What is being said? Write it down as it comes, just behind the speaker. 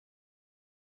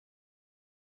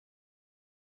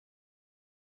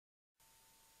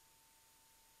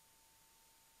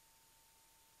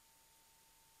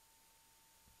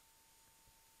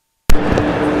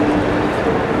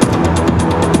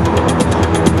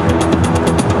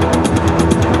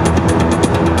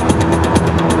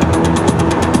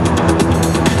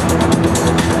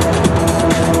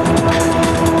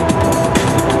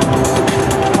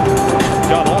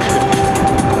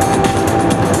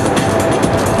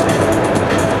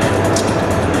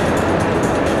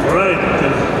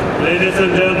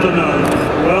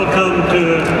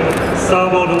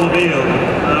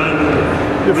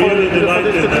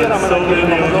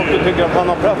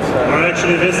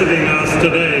actually visiting us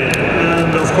today. And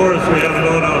of course, we have a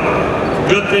lot of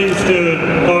good things to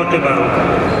talk about.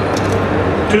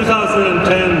 2010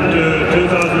 to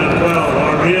 2012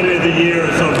 are really the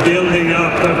years of building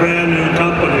up a brand new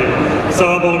company,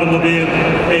 Saab Automobile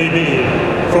AB,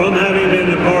 from having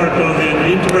been a part of an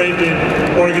integrated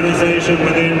organization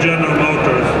within General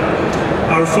Motors.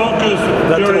 Our focus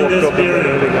during this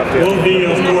period will be,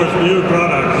 of course, new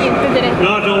products.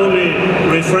 Not only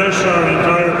refresh our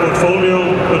entire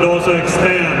portfolio, but also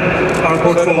expand our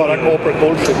portfolio.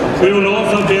 We will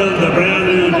also build a brand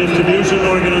new distribution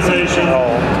organization,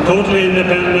 totally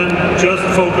independent, just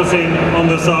focusing on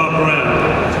the Saab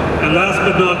brand. And last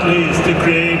but not least, to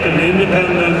create an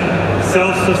independent,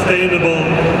 self-sustainable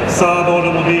Saab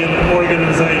Automobile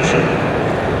organization.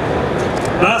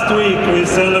 Last week we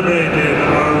celebrated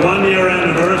our one-year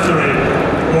anniversary,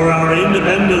 or our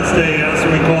Independence Day as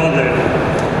we called it.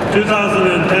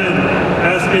 2010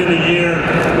 has been a year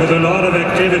with a lot of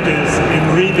activities in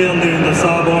rebuilding the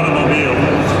Saab automobile.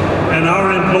 And our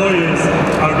employees,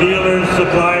 our dealers,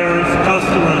 suppliers,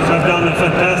 customers have done a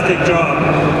fantastic job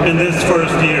in this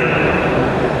first year.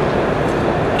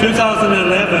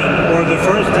 2011, or the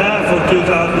first half of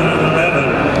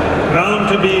 2011, bound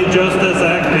to be just as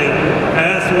active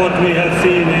as what we have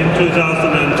seen in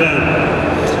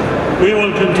 2010. We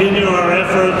will continue our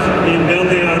efforts in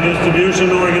building our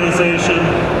distribution organization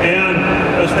and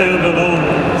a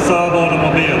standalone Saab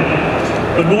automobile.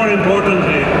 But more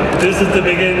importantly, this is the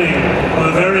beginning of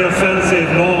a very offensive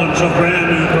launch of brand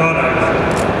new products.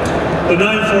 The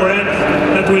 94X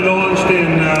that we launched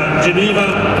in Geneva,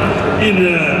 in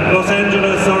Los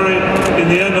Angeles, in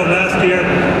the end of last year,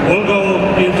 will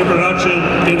go into production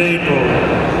in April.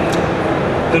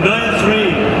 The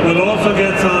 93 will also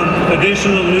get some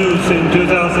additional news in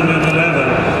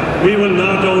 2011. We will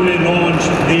not only launch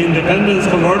the Independence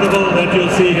convertible that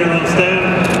you'll see here on stand,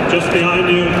 just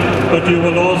behind you, but you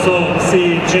will also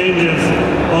see changes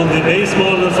on the base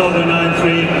models of the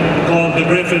 93 called the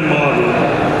Griffin model.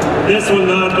 This will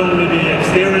not only be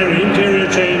exterior,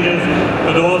 interior changes,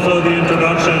 but also the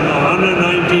introduction of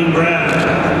 119 brands,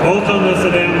 both on the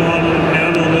sedan model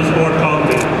and on the Sport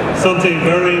Combi. Something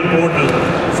very important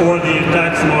for the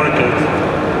tax market.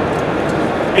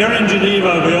 Here in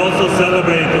Geneva, we also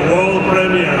celebrate the world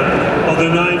premiere of the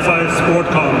 95 Sport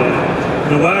Combi.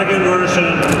 The wagon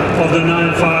version of the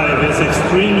 95 is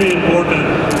extremely important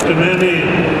to many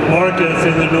markets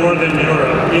in the Northern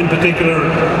Europe, in particular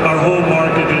our home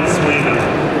market in Sweden.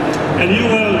 And you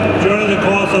will, during the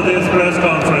course of this press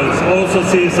conference, also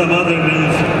see some other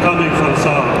news coming from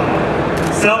Saab.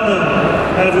 Seldom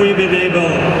have we been able,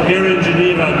 here in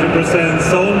Geneva, to present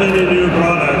so many new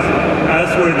products as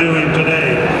we're doing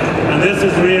today. And this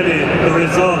is really the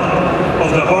result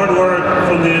of the hard work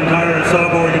from the entire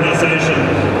Saab organization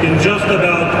in just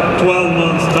about 12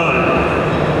 months' time.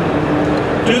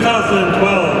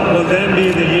 2012 will then be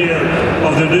the year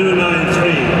of the new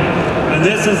 93, and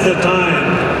this is the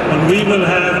time when we will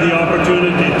have the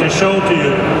opportunity to show to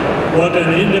you what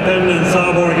an independent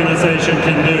Saab organization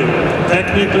can do,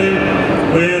 technically,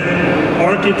 with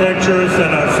architectures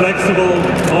that are flexible,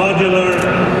 modular,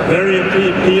 very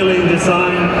appealing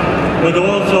design, but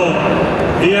also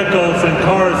vehicles and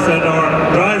cars that are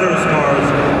driver's cars,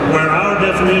 where our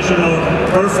definition of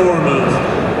performance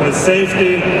with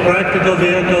safety, practical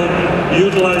vehicle,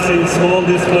 utilizing small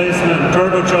displacement,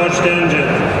 turbocharged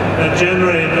engines that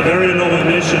generate a very low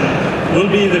emission, will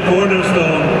be the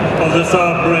cornerstone of the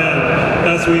Saab brand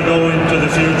as we go into the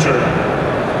future.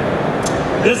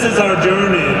 This is our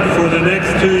journey for the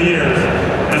next 2 years,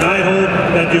 and I hope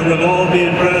that you will all be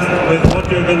impressed with what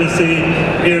you're going to see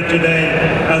here today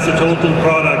as a total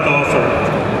product offer.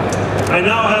 I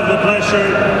now have the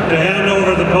pleasure to hand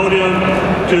over the podium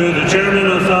to the chairman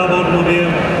of Saab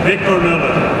Automobile, Victor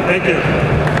Muller. Thank you.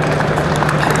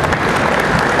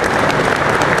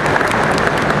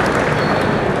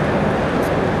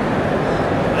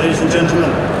 Ladies and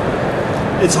gentlemen,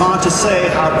 it's hard to say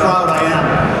how proud I am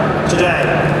today,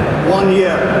 1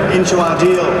 year into our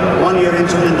deal, 1 year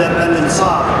into an independent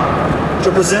Saab,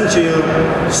 to present to you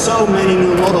so many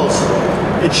new models.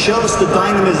 It shows the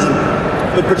dynamism,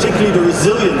 but particularly the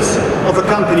resilience of a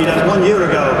company that 1 year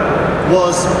ago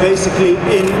was basically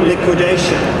in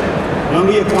liquidation. When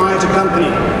we acquired a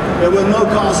company, there were no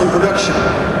cars in production.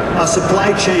 Our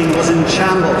supply chain was in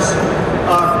shambles.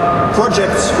 Our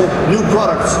projects for new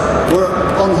products were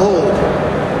on hold.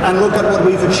 And look at what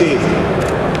we've achieved.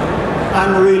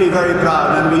 I'm really very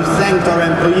proud, and we thanked our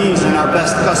employees and our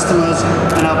best customers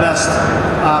and our best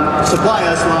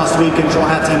suppliers last week in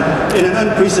Trollhättan in an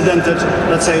unprecedented,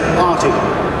 let's say, party.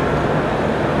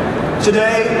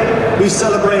 Today, we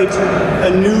celebrate a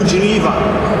new Geneva,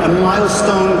 a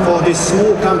milestone for this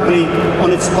small company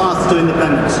on its path to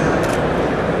independence.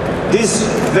 This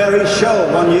very show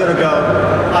 1 year ago,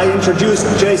 I introduced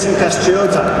Jason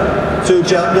Castriota to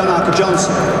Jan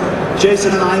Johnson.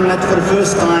 Jason and I met for the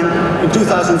first time in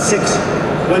 2006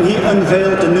 when he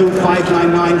unveiled the new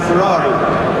 599 Ferrari.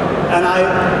 And I,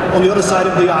 on the other side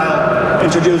of the aisle,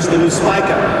 introduced the new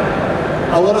Spiker.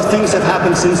 A lot of things have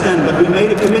happened since then, but we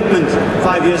made a commitment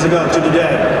 5 years ago to the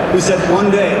day. We said one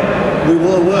day we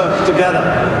will work together,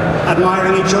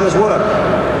 admiring each other's work.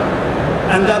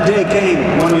 And that day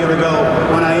came 1 year ago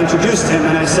when I introduced him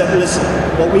and I said, listen,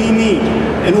 what we need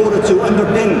in order to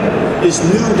underpin this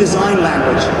new design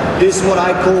language is what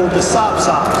I call the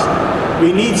Saab.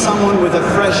 We need someone with a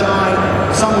fresh eye,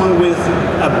 someone with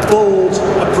a bold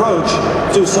approach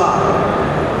to Saab.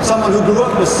 Someone who grew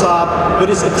up with Saab, but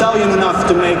is Italian enough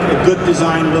to make a good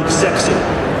design look sexy.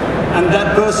 And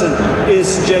that person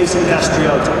is Jason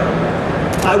Castriota.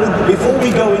 Before we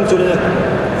go into the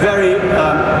very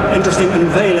interesting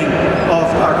unveiling of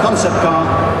our concept car,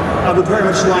 I would very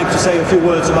much like to say a few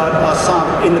words about our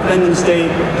Saab Independence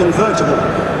Day convertible.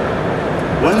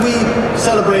 When we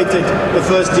celebrated the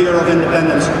first year of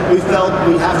independence, we felt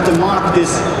we have to mark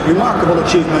this remarkable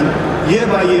achievement year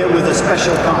by year with a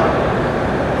special car.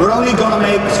 We're only going to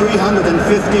make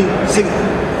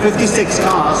 356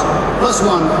 cars, plus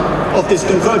one of this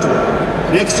convertible.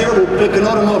 Next year we'll pick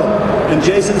another model, and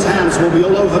Jason's hands will be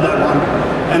all over that one,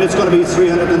 and it's going to be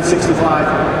 365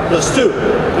 plus 2.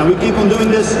 And we keep on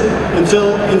doing this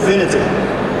until infinity.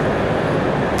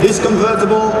 This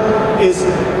convertible is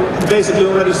basically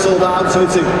already sold out, so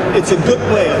it's a good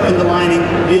way of underlining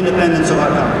the independence of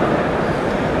our company.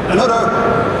 Another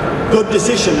good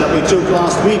decision that we took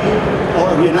last week,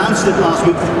 or we announced it last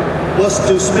week, was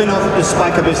to spin off the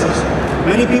Spiker business.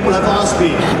 Many people have asked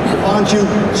me, aren't you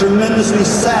tremendously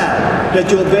sad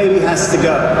that your baby has to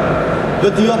go?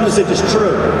 But the opposite is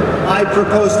true. I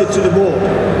proposed it to the board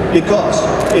because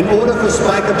in order for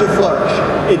Spiker to flourish,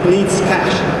 it needs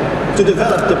cash. To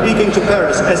develop the Peking to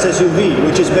Paris SSUV,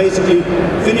 which is basically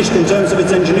finished in terms of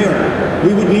its engineering,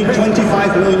 we would need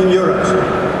 25 million euros.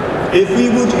 If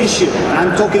we would issue, and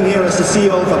I'm talking here as the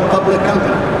CEO of a public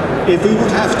company, if we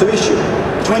would have to issue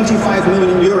 25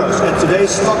 million euros at today's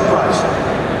stock price,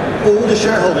 all the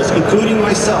shareholders, including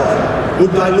myself,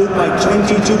 would dilute by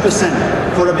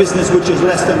 22% for a business which is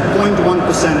less than 0.1%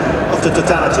 of the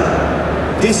totality.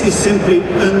 This is simply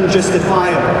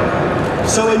unjustifiable.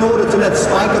 So in order to let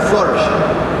Spiker flourish,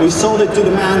 we sold it to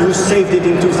the man who saved it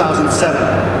in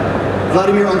 2007,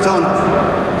 Vladimir Antonov,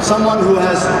 someone who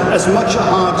has as much a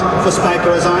heart for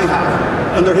Spiker as I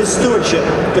have. Under his stewardship,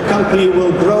 the company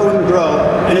will grow and grow,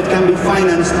 and it can be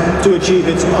financed to achieve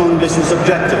its own business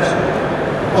objectives.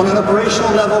 On an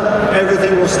operational level,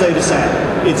 everything will stay the same.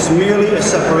 It's merely a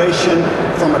separation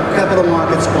from a capital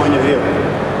markets point of view.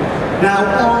 Now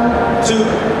on to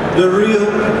the real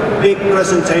big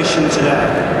presentation today.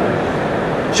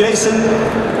 Jason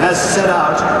has set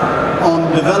out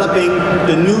on developing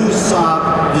the new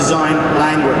Saab design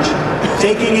language,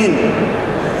 taking in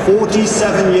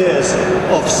 47 years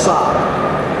of Saab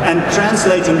and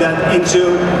translating that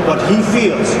into what he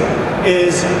feels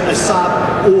is a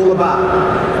Saab all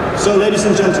about. So ladies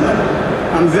and gentlemen,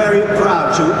 I'm very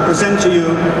proud to present to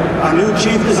you our new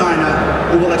chief designer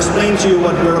who will explain to you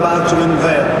what we're about to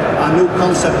unveil, our new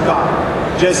concept car.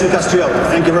 Jason Castriota,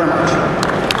 thank you very much.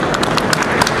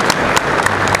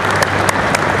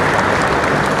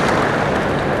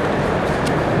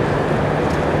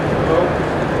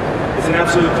 It's an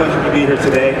absolute pleasure to be here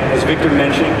today. As Victor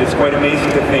mentioned, it's quite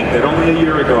amazing to think that only a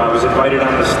year ago I was invited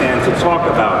on the stand to talk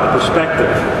about the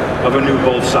perspective of a new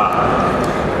bold Saab.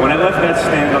 When I left that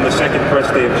stand on the second press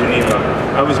day of Geneva,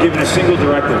 I was given a single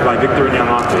directive by Victor and Jan: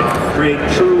 create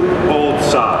true, bold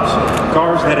Saabs.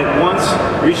 Cars that at once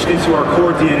reached into our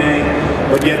core DNA,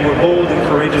 but yet were bold and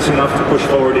courageous enough to push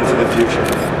forward into the future.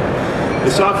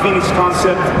 The Saab PhoeniX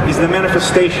concept is the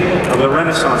manifestation of the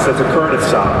renaissance that's occurred at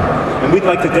Saab. And we'd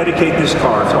like to dedicate this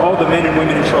car to all the men and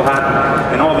women in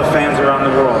Trollhättan and all the fans around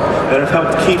the world that have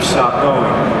helped keep Saab going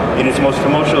in its most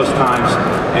tumultuous times,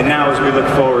 and now as we look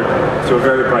forward to a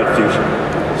very bright future.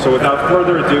 So without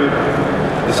further ado,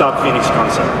 the Saab PhoeniX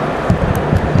concept.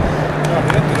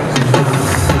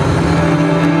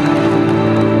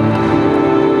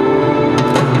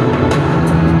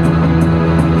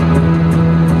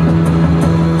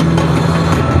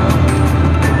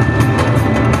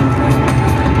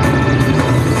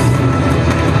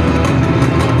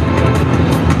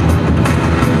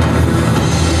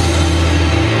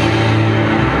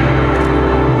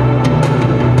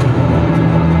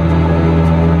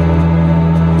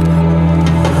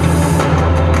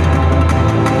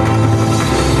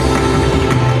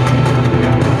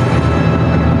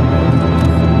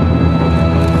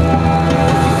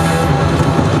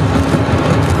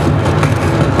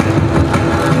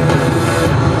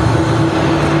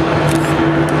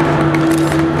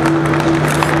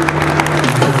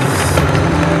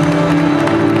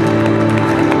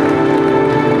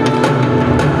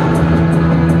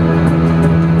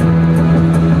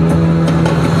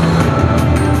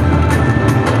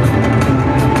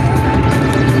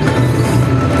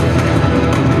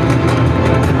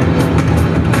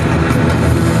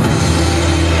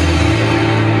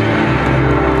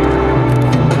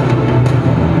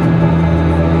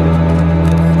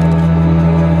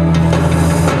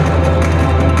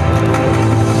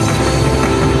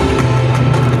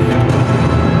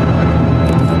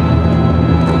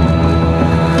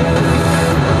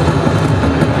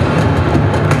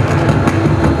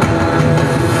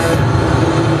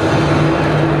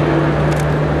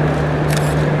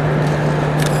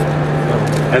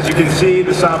 As you can see,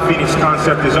 the Saab PhoeniX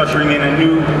concept is ushering in a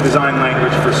new design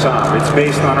language for Saab. It's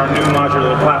based on our new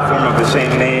modular platform of the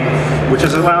same name, which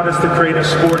has allowed us to create a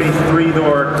sporty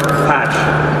three-door hatch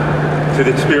to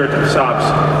the spirit of Saab's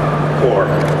core.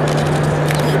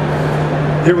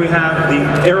 Here we have the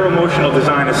aero-emotional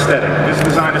design aesthetic. This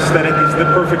design aesthetic is the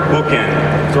perfect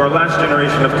bookend to our last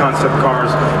generation of concept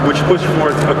cars, which pushed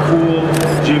forth a cool,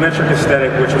 geometric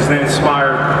aesthetic, which was then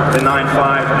inspired the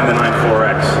 9.5 and the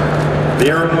 9.4X. The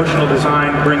aero-emotional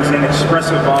design brings in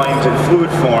expressive volumes and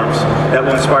fluid forms that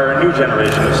will inspire a new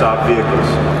generation of Saab vehicles.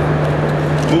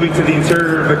 Moving to the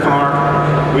interior of the car,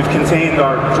 we've contained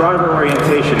our driver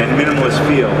orientation and minimalist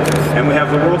feel, and we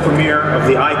have the world premiere of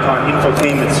the Icon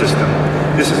infotainment system.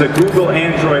 This is a Google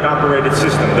Android operated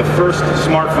system, the first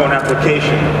smartphone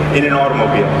application in an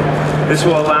automobile. This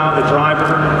will allow the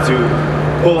driver to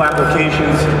pull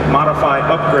applications, modify,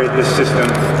 upgrade this system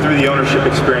through the ownership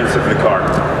experience of the car.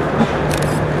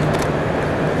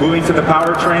 Moving to the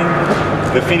powertrain,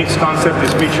 the PhoeniX concept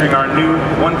is featuring our new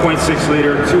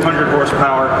 1.6-liter, 200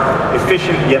 horsepower,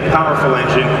 efficient yet powerful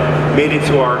engine made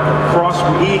into our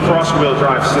cross-wheel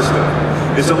drive system.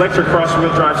 This electric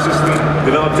cross-wheel drive system,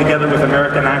 developed together with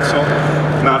American Axle,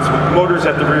 mounts motors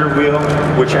at the rear wheel,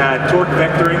 which add torque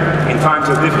vectoring in times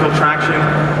of difficult traction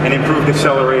and improved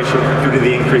acceleration due to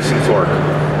the increase in torque.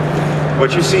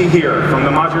 What you see here, from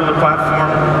the modular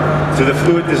platform to the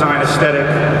fluid design aesthetic,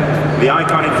 the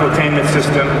Icon infotainment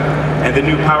system, and the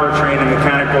new powertrain and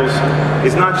mechanicals,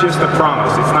 is not just a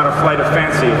promise. It's not a flight of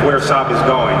fancy of where Saab is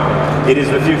going. It is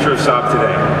the future of Saab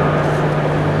today.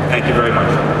 Thank you very much.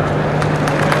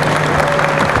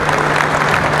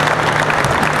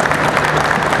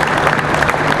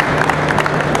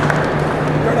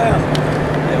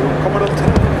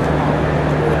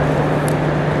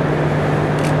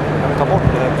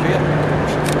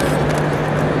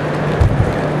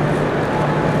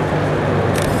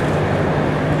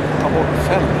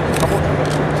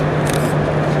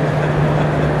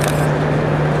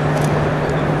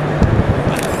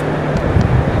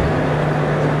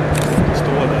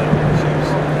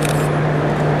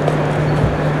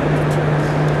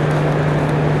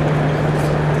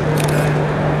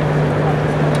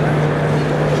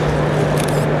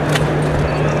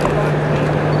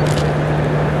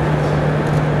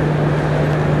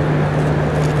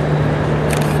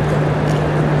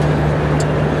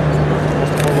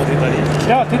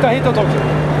 Ja, titta hitåt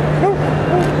också.